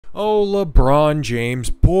Oh, LeBron James.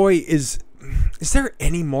 Boy, is there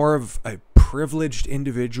any more of a privileged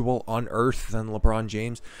individual on earth than LeBron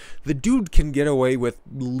James? The dude can get away with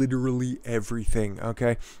literally everything,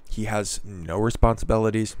 okay? He has no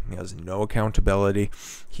responsibilities. He has no accountability.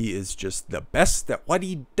 He is just the best at what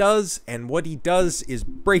he does, and what he does is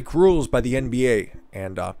break rules by the NBA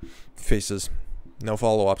and faces no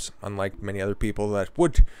follow-ups, unlike many other people that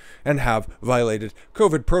would and have violated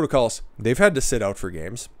COVID protocols. They've had to sit out for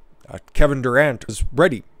games. Kevin Durant was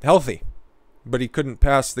ready, healthy, but he couldn't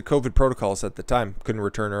pass the COVID protocols at the time. Couldn't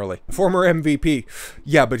return early. Former MVP.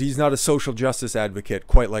 Yeah, but he's not a social justice advocate,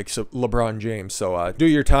 quite like LeBron James. So do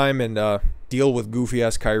your time and deal with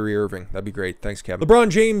goofy-ass Kyrie Irving. That'd be great. Thanks, Kevin. LeBron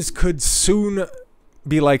James could soon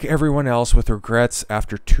be like everyone else with regrets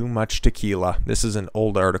after too much tequila. This is an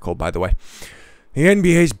old article, by the way. The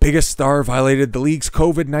NBA's biggest star violated the league's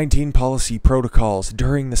COVID-19 policy protocols.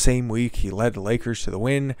 During the same week, he led the Lakers to the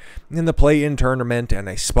win in the play-in tournament and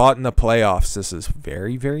a spot in the playoffs. This is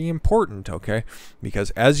very, very important, okay?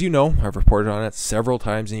 Because as you know, I've reported on it several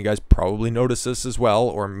times, and you guys probably noticed this as well,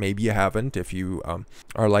 or maybe you haven't if you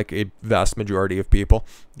are like a vast majority of people.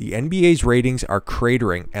 The NBA's ratings are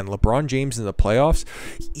cratering, and LeBron James in the playoffs,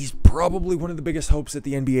 he's probably one of the biggest hopes that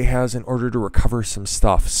the NBA has in order to recover some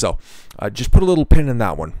stuff. So just put a little pin in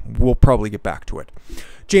that one. We'll probably get back to it.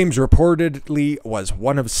 James reportedly was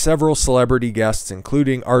one of several celebrity guests,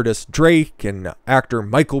 including artist Drake and actor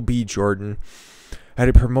Michael B. Jordan, at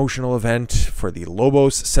a promotional event for the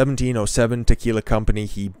Lobos 1707 tequila company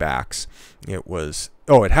he backs.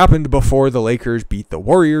 It happened before the Lakers beat the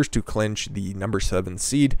Warriors to clinch the number 7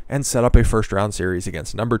 seed and set up a first-round series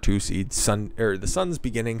against number 2 seed the Suns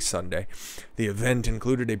beginning Sunday. The event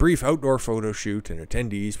included a brief outdoor photo shoot, and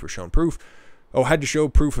attendees were had to show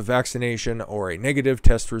proof of vaccination or a negative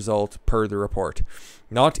test result per the report.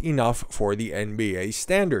 Not enough for the NBA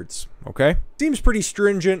standards, okay? Seems pretty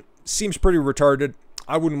stringent, seems pretty retarded.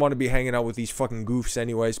 I wouldn't want to be hanging out with these fucking goofs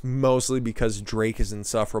anyways, mostly because Drake is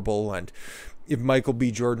insufferable, and if Michael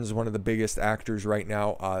B. Jordan is one of the biggest actors right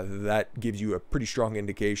now, that gives you a pretty strong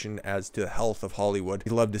indication as to the health of Hollywood.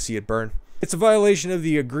 You'd love to see it burn. It's a violation of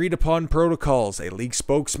the agreed-upon protocols, a league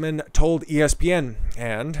spokesman told ESPN,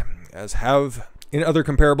 and as have in other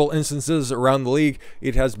comparable instances around the league,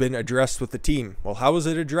 it has been addressed with the team. Well, how was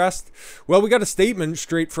it addressed? Well, we got a statement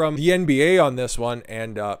straight from the NBA on this one,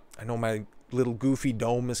 and I know my little goofy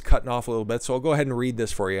dome is cutting off a little bit, so I'll go ahead and read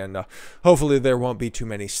this for you, and hopefully there won't be too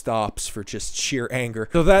many stops for just sheer anger.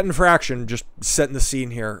 So that infraction, just setting the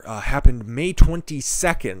scene here, happened May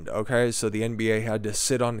 22nd, okay? So the NBA had to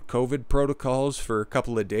sit on COVID protocols for a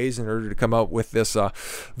couple of days in order to come out with this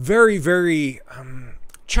very, very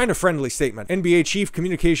China-friendly statement. NBA Chief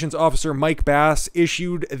Communications Officer Mike Bass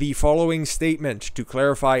issued the following statement to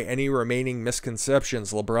clarify any remaining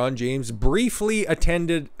misconceptions. LeBron James briefly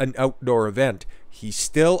attended an outdoor event. He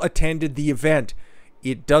still attended the event.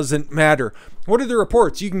 It doesn't matter. What are the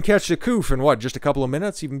reports? You can catch the coof in what, just a couple of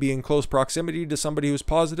minutes, even be in close proximity to somebody who's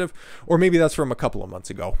positive? Or maybe that's from a couple of months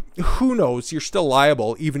ago. Who knows? You're still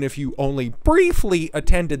liable, even if you only briefly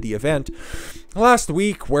attended the event last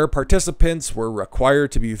week, where participants were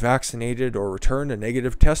required to be vaccinated or return a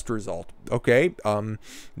negative test result. Okay,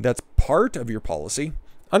 that's part of your policy.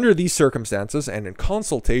 Under these circumstances, and in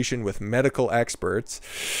consultation with medical experts,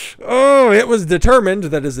 it was determined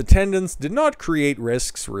that his attendance did not create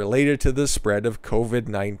risks related to the spread of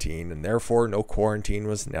COVID-19, and therefore no quarantine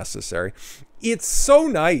was necessary. It's so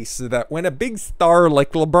nice that when a big star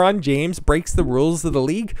like LeBron James breaks the rules of the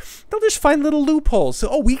league, they'll just find little loopholes.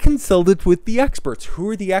 So, we consulted with the experts. Who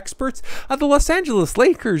are the experts? The Los Angeles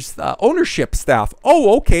Lakers ownership staff.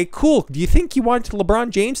 Oh, okay, cool. Do you think you want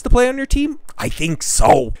LeBron James to play on your team? I think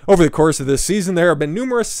so. Over the course of this season, there have been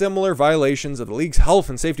numerous similar violations of the league's health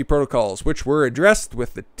and safety protocols, which were addressed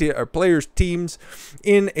with the players' teams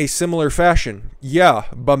in a similar fashion. Yeah,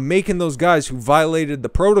 but making those guys who violated the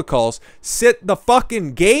protocols sit the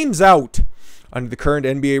fucking games out. Under the current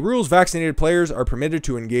NBA rules, vaccinated players are permitted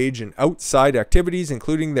to engage in outside activities,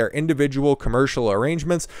 including their individual commercial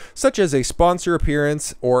arrangements, such as a sponsor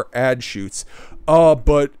appearance or ad shoots.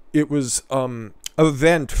 But it was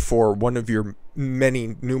event for one of your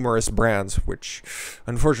many numerous brands, which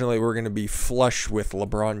unfortunately we're going to be flush with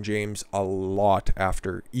LeBron James a lot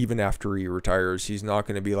even after he retires. He's not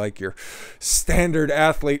going to be like your standard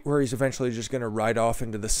athlete where he's eventually just going to ride off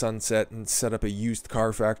into the sunset and set up a used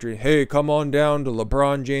car factory. Hey, come on down to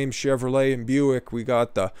LeBron James Chevrolet and Buick. We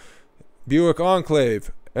got the Buick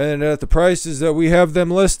Enclave, and at the prices that we have them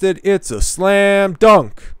listed, it's a slam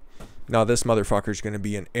dunk. Now, this motherfucker's going to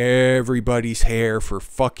be in everybody's hair for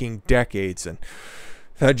fucking decades, and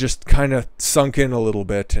that just kind of sunk in a little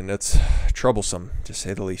bit, and it's troublesome, to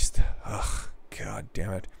say the least. Ugh, god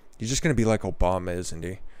damn it. He's just going to be like Obama, isn't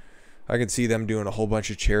he? I can see them doing a whole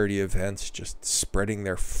bunch of charity events, just spreading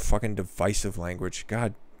their fucking divisive language.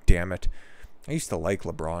 God damn it. I used to like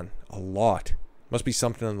LeBron a lot. Must be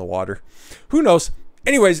something in the water. Who knows?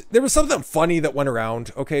 Anyways, there was something funny that went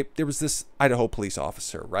around. Okay, there was this Idaho police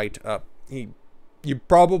officer, right? You've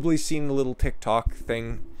probably seen the little TikTok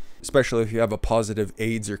thing, especially if you have a positive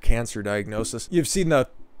AIDS or cancer diagnosis. You've seen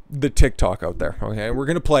the TikTok out there, okay? We're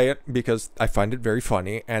gonna play it because I find it very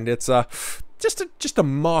funny, and it's just a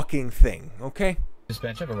mocking thing, okay?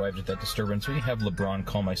 Dispatch, I've arrived at that disturbance. Will you have Lebron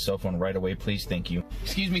call my cell phone right away, please? Thank you.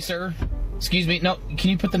 Excuse me, sir. Excuse me. No,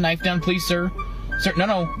 can you put the knife down, please, sir? Sir,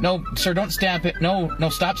 no, sir, don't stab it. No,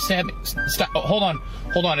 stop stabbing. Stop. Oh, hold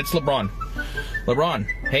on. It's LeBron. LeBron,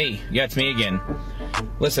 hey, yeah, it's me again.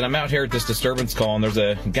 Listen, I'm out here at this disturbance call, and there's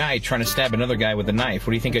a guy trying to stab another guy with a knife.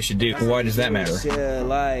 What do you think I should do? Why does that matter?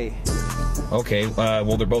 Okay,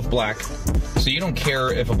 well, they're both black. So you don't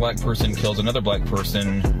care if a black person kills another black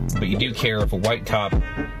person, but you do care if a white cop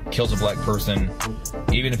kills a black person,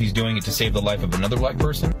 even if he's doing it to save the life of another black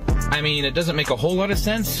person? I mean, it doesn't make a whole lot of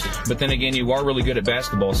sense, but then again, you are really good at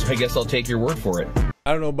basketball, so I guess I'll take your word for it.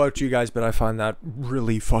 I don't know about you guys, but I find that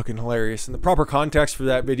really fucking hilarious. And the proper context for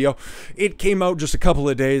that video, it came out just a couple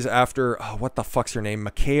of days after, what the fuck's her name?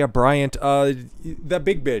 Ma'Khia Bryant, that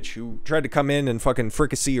big bitch who tried to come in and fucking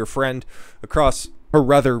fricassee her friend across her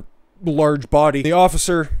rather large body. The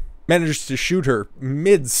officer managed to shoot her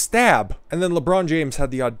mid-stab. And then LeBron James had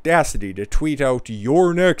the audacity to tweet out,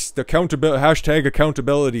 "Your next hashtag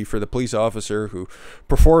accountability for the police officer who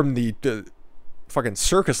performed the fucking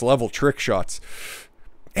circus level trick shots."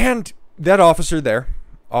 And that officer there,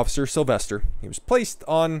 Officer Sylvester, he was placed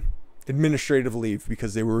on administrative leave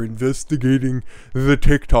because they were investigating the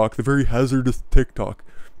TikTok, the very hazardous TikTok.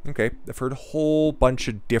 Okay, I've heard a whole bunch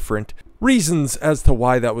of different reasons as to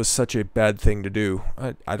why that was such a bad thing to do.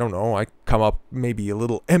 I don't know, I come up maybe a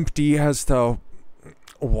little empty as to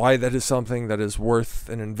why that is something that is worth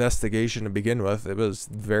an investigation to begin with. It was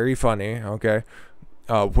very funny, okay?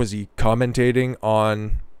 Was he commentating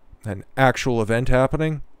on an actual event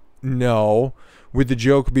happening? No. Would the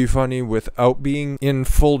joke be funny without being in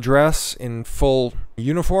full dress, in full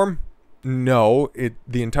uniform? No.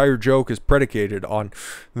 The entire joke is predicated on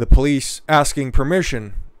the police asking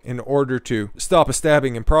permission in order to stop a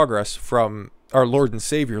stabbing in progress from our Lord and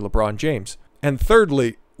Savior, LeBron James. And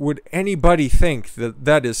thirdly, would anybody think that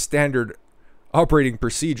that is standard operating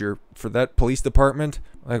procedure for that police department?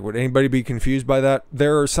 Like, would anybody be confused by that?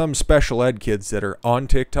 There are some special ed kids that are on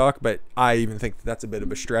TikTok, but I even think that's a bit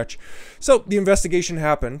of a stretch. So the investigation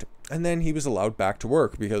happened, and then he was allowed back to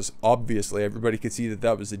work because obviously everybody could see that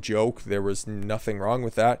that was a joke. There was nothing wrong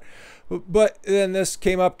with that. But then this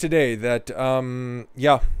came up today that,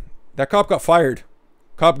 yeah, that cop got fired.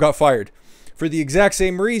 Cop got fired for the exact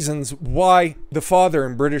same reasons why the father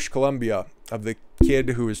in British Columbia of the kid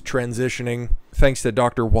who is transitioning, thanks to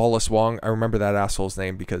Dr. Wallace Wong, I remember that asshole's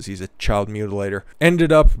name because he's a child mutilator,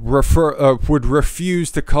 ended up would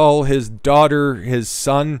refuse to call his daughter his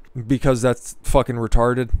son because that's fucking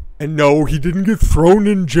retarded. And no, he didn't get thrown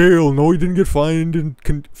in jail. No, he didn't get fined and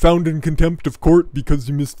found in contempt of court because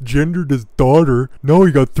he misgendered his daughter. No,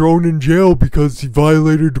 he got thrown in jail because he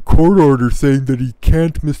violated a court order saying that he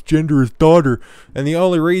can't misgender his daughter. And the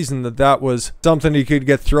only reason that that was something he could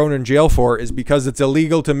get thrown in jail for is because it's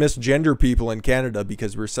illegal to misgender people in Canada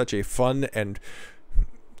because we're such a fun and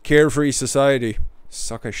carefree society.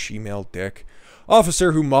 Suck a she-male dick.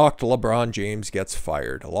 Officer who mocked LeBron James gets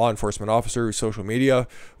fired. A law enforcement officer whose social media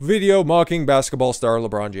video mocking basketball star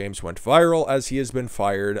LeBron James went viral as he has been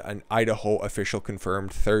fired, an Idaho official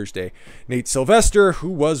confirmed Thursday. Nate Sylvester, who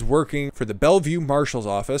was working for the Bellevue Marshal's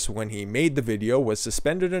office when he made the video, was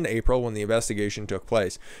suspended in April when the investigation took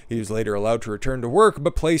place. He was later allowed to return to work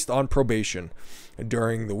but placed on probation.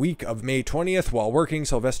 During the week of May 20th, while working,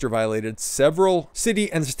 Sylvester violated several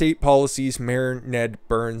city and state policies, Mayor Ned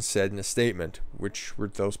Burns said in a statement. Which were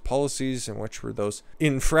those policies and which were those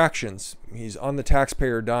infractions? He's on the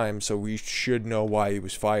taxpayer dime, so we should know why he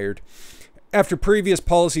was fired. After previous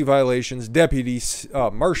policy violations, Deputy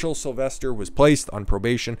Marshal Sylvester was placed on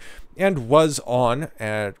probation and was on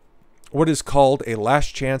what is called a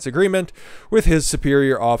last chance agreement with his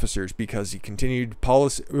superior officers because of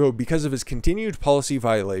his continued policy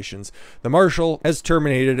violations. The marshal has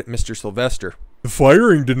terminated Mr. Sylvester. The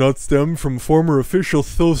firing did not stem from former official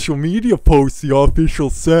social media posts, the official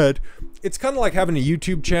said. it's kind of like having a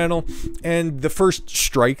YouTube channel, and the first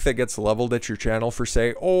strike that gets leveled at your channel for,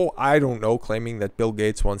 say, oh, I don't know, claiming that Bill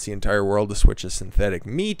Gates wants the entire world to switch to synthetic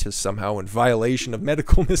meat is somehow in violation of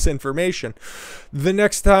medical misinformation. The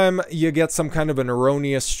next time you get some kind of an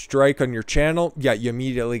erroneous strike on your channel, yeah, you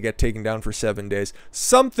immediately get taken down for 7 days.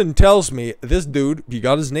 Something tells me this dude, he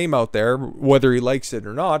got his name out there, whether he likes it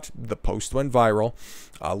or not. The post went viral.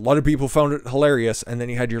 A lot of people found it hilarious, and then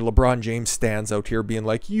you had your LeBron James stands out here being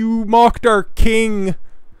like, you mocked our king,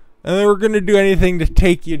 and they were going to do anything to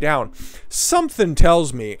take you down. Something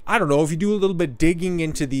tells me, I don't know, if you do a little bit digging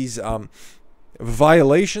into these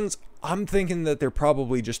violations, I'm thinking that they're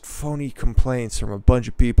probably just phony complaints from a bunch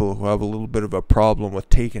of people who have a little bit of a problem with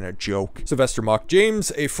taking a joke. Sylvester mocked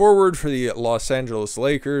James, a forward for the Los Angeles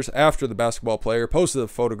Lakers, after the basketball player posted a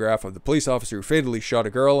photograph of the police officer who fatally shot a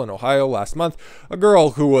girl in Ohio last month. A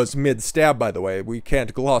girl who was mid-stab, by the way. We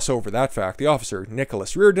can't gloss over that fact. The officer,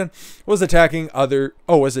 Nicholas Reardon, was attacking others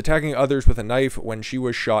with a knife when she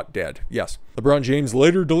was shot dead. Yes. LeBron James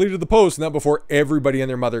later deleted the post, and that before everybody and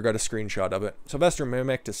their mother got a screenshot of it. Sylvester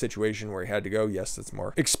mimicked a situation where he had to go. Yes, that's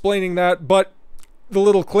more explaining that, but the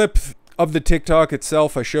little clip of the TikTok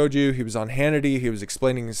itself I showed you, he was on Hannity, he was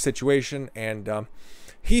explaining his situation, and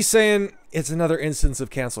he's saying it's another instance of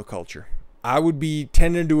cancel culture. I would be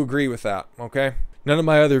tending to agree with that, okay? None of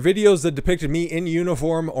my other videos that depicted me in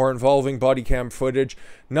uniform or involving body cam footage,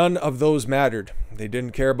 none of those mattered. They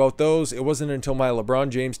didn't care about those. It wasn't until my LeBron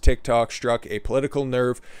James TikTok struck a political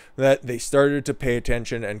nerve that they started to pay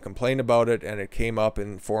attention and complain about it, and it came up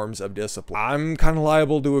in forms of discipline. I'm kind of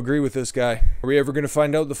liable to agree with this guy. Are we ever going to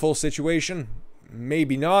find out the full situation?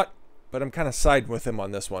 Maybe not, but I'm kind of siding with him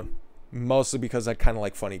on this one. Mostly because I kind of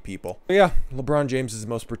like funny people. But yeah, LeBron James is the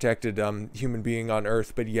most protected human being on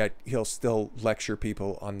earth, but yet he'll still lecture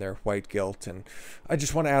people on their white guilt. And I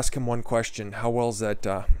just want to ask him one question. How well's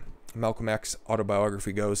that Malcolm X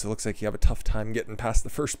autobiography goes? It looks like you have a tough time getting past the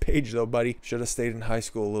first page though, buddy. Should have stayed in high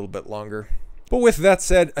school a little bit longer. But with that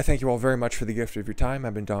said, I thank you all very much for the gift of your time.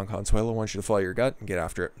 I've been Don Consuelo. I want you to follow your gut and get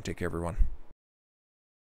after it. And take care, everyone.